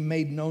requests be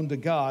made known to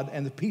God,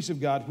 and the peace of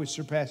God, which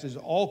surpasses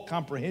all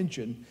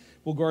comprehension,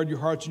 will guard your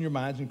hearts and your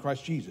minds in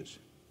Christ Jesus.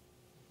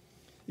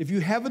 If you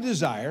have a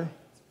desire,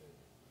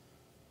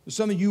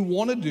 something you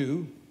want to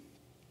do,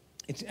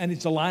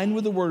 it's aligned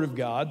with the Word of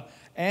God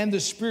and the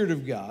Spirit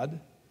of God,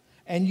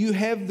 and you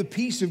have the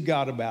peace of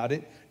God about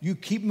it, you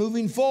keep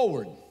moving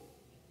forward.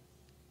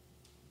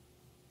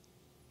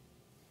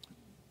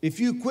 If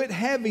you quit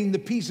having the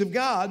peace of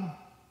God,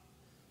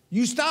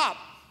 you stop.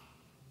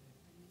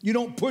 You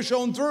don't push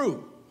on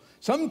through.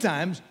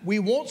 Sometimes we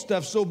want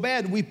stuff so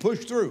bad we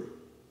push through.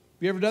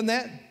 Have you ever done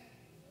that?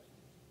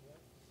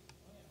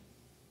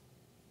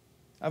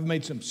 I've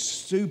made some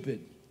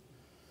stupid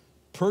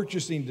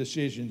purchasing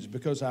decisions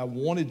because I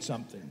wanted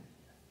something.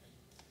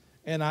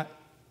 And I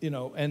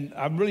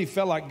really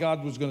felt like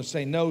God was going to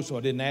say no, so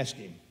I didn't ask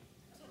him.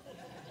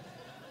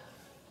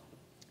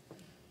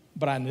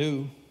 But I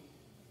knew.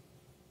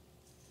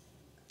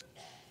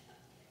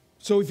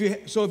 So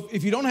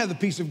if you don't have the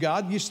peace of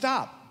God, you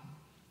stop.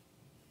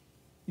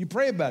 You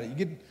pray about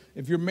it.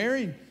 If you're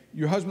married,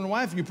 your husband and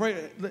wife, you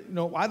pray.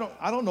 I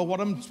don't know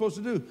what I'm supposed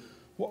to do.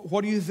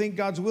 What do you think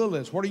God's will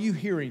is? What are you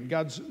hearing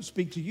God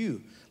speak to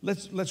you?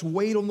 Let's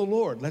wait on the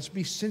Lord. Let's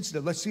be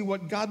sensitive. Let's see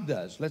what God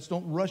does. Let's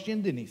don't rush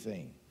into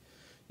anything,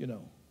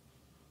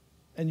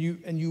 And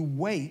you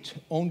wait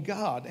on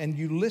God and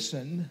you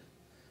listen.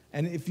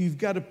 And if you've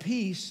got a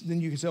peace,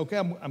 then you can say, okay,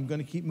 I'm going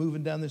to keep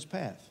moving down this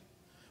path.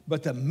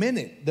 But the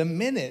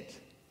minute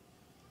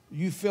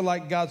you feel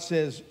like God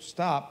says,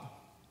 stop,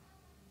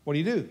 what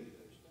do?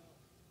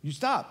 You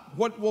stop.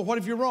 What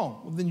if you're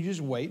wrong? Well, then you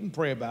just wait and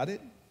pray about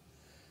it.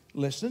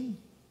 Listen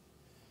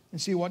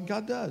and see what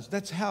God does.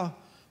 That's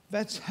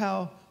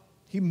how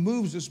he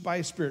moves us by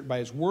his Spirit, by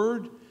his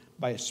word,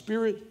 by his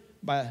Spirit,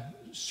 by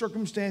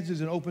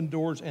circumstances and open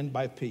doors, and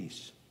by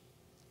peace.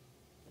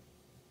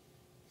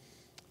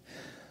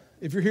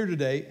 If you're here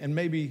today, and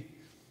maybe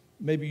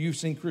you've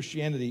seen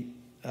Christianity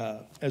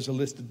as a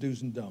list of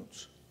do's and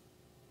don'ts.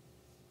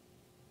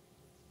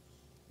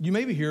 You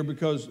may be here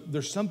because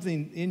there's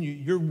something in you.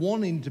 You're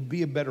wanting to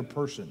be a better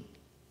person.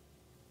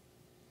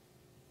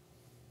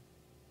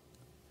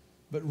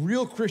 But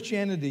real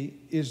Christianity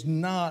is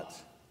not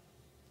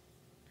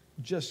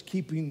just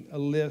keeping a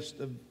list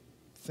of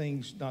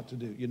things not to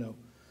do.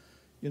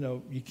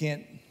 You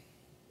can't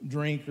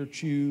drink or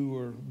chew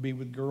or be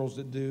with girls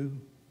that do.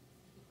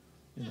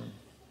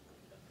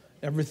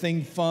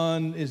 Everything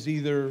fun is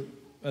either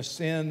a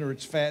sin or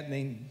it's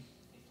fattening.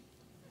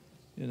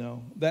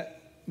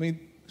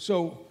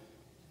 So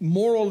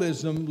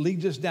moralism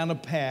leads us down a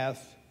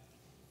path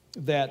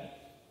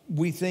that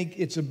we think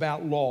it's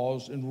about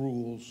laws and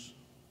rules,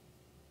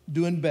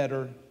 doing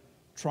better,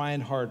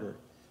 trying harder.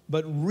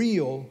 But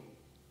real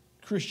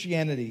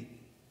Christianity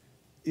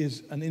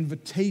is an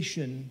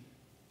invitation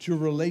to a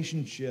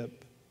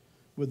relationship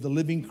with the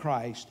living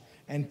Christ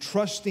and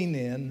trusting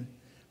in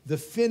the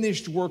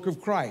finished work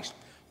of Christ.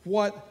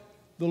 What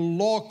the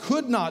law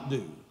could not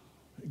do,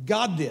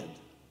 God did.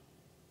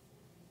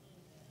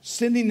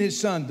 Sending his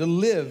son to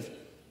live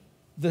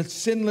the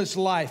sinless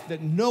life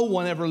that no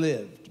one ever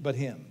lived but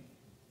him.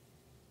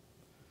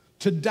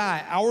 To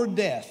die our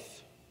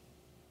death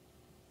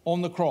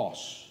on the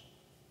cross.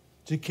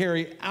 To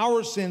carry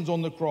our sins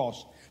on the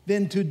cross.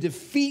 Then to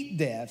defeat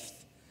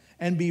death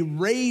and be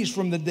raised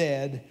from the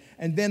dead,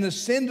 and then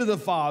ascend to the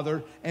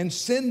Father and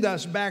send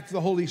us back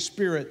the Holy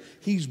Spirit.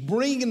 He's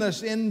bringing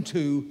us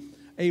into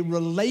a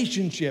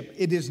relationship.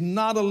 It is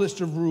not a list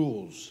of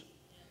rules.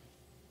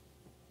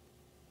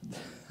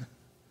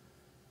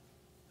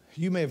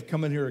 You may have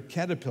come in here a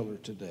caterpillar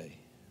today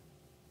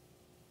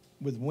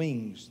with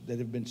wings that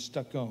have been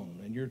stuck on,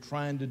 and you're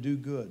trying to do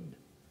good.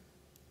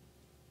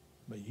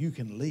 But you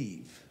can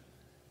leave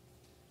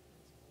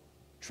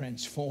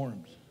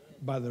transformed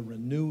by the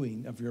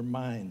renewing of your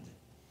mind.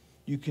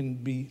 You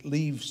can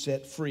leave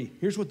set free.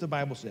 Here's what the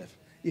Bible says.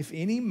 If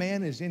any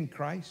man is in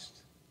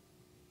Christ,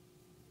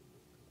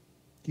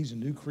 he's a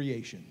new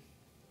creation.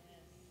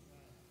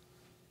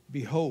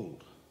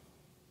 Behold.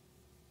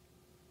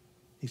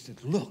 He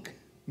said, look.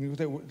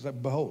 It's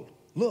like, behold.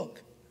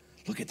 Look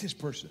at this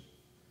person.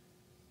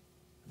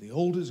 The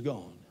old is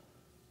gone,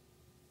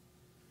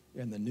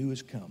 and the new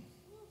has come.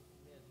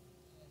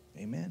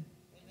 Amen?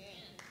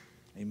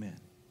 Amen.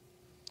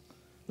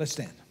 Let's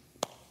stand.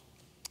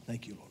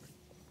 Thank you, Lord.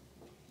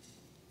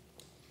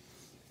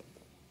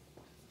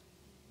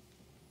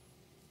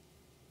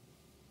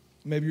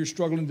 Maybe you're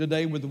struggling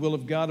today with the will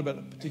of God about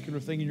a particular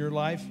thing in your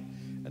life,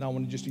 and I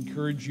want to just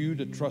encourage you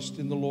to trust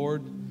in the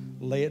Lord,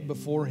 lay it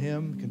before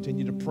him,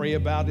 continue to pray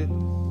about it,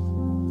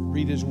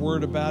 read his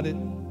word about it,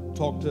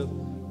 talk to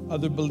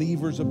other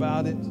believers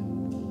about it.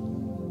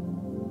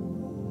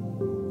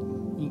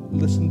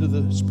 Listen to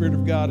the Spirit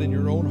of God in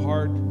your own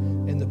heart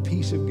and the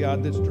peace of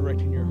God that's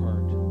directing your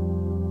heart.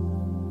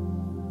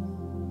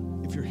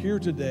 If you're here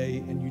today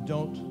and you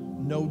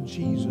don't know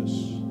Jesus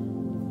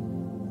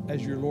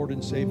as your Lord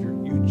and Savior,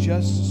 you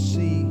just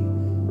see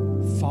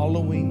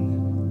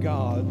following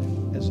God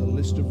as a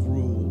list of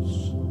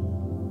rules.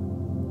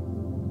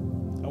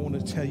 I want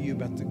to tell you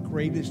about the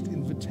greatest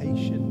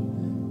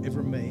invitation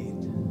ever made.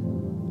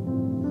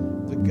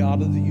 The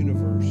God of the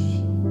universe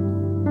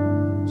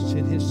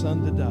sent his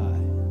son to die.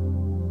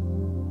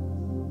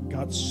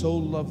 God so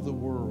loved the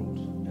world,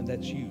 and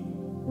that's you,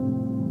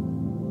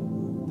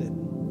 that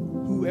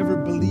whoever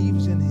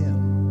believes in him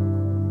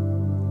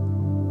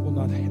will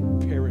not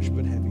perish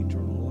but have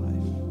eternal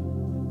life.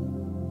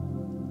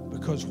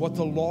 Because what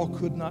the law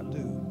could not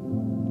do,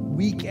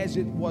 weak as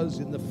it was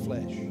in the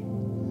flesh,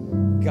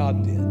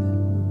 God did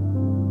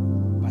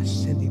by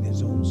sending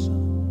his own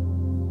son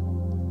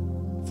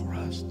for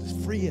us, to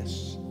free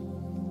us,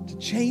 to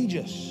change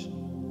us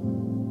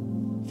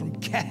from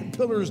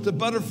caterpillars to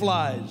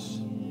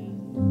butterflies,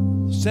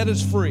 set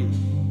us free.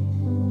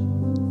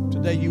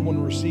 Today you want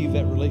to receive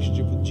that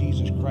relationship with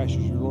Jesus Christ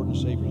as your Lord and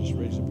Savior. Just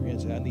raise up your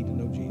hand and say, I need to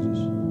know Jesus.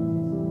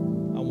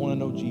 I want to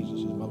know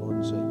Jesus as my Lord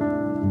and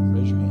Savior.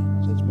 Raise your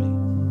hands. That's me.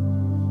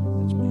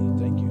 That's me.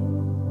 Thank you.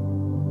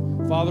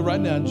 Father, right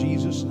now in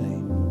Jesus'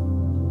 name,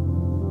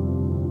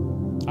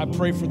 I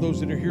pray for those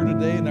that are here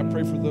today, and I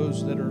pray for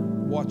those that are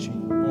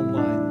watching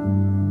online,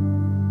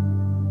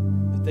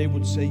 that they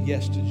would say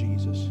yes to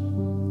Jesus.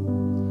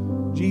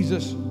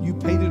 Jesus, you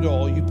paid it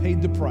all. You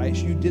paid the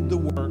price. You did the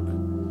work.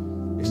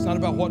 It's not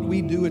about what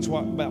we do. It's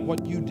about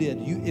what you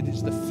did. It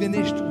is the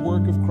finished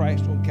work of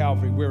Christ on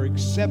Calvary. We're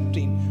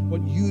accepting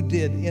what you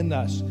did in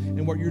us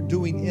and what you're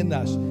doing in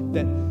us,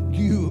 that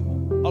you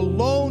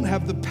alone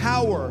have the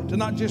power to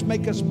not just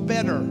make us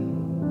better,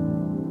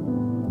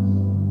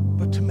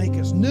 but to make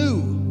us new.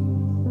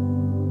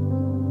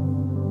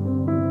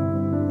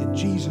 In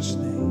Jesus'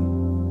 name.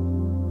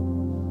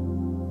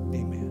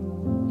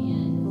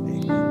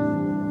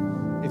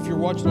 If you're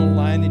watching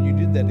online and you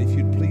did that, if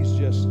you'd please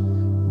just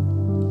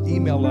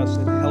email us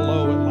at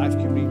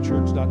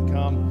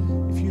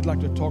hello@lifecommunitychurch.com. If you'd like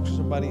to talk to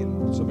somebody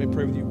and somebody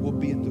pray with you, we'll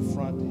be at the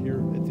front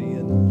here at the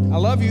end. I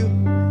love you.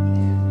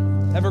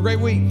 Have a great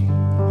week.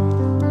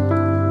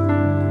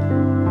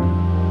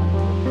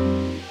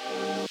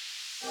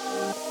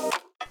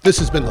 This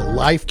has been the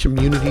Life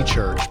Community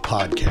Church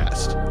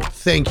podcast.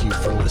 Thank you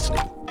for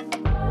listening.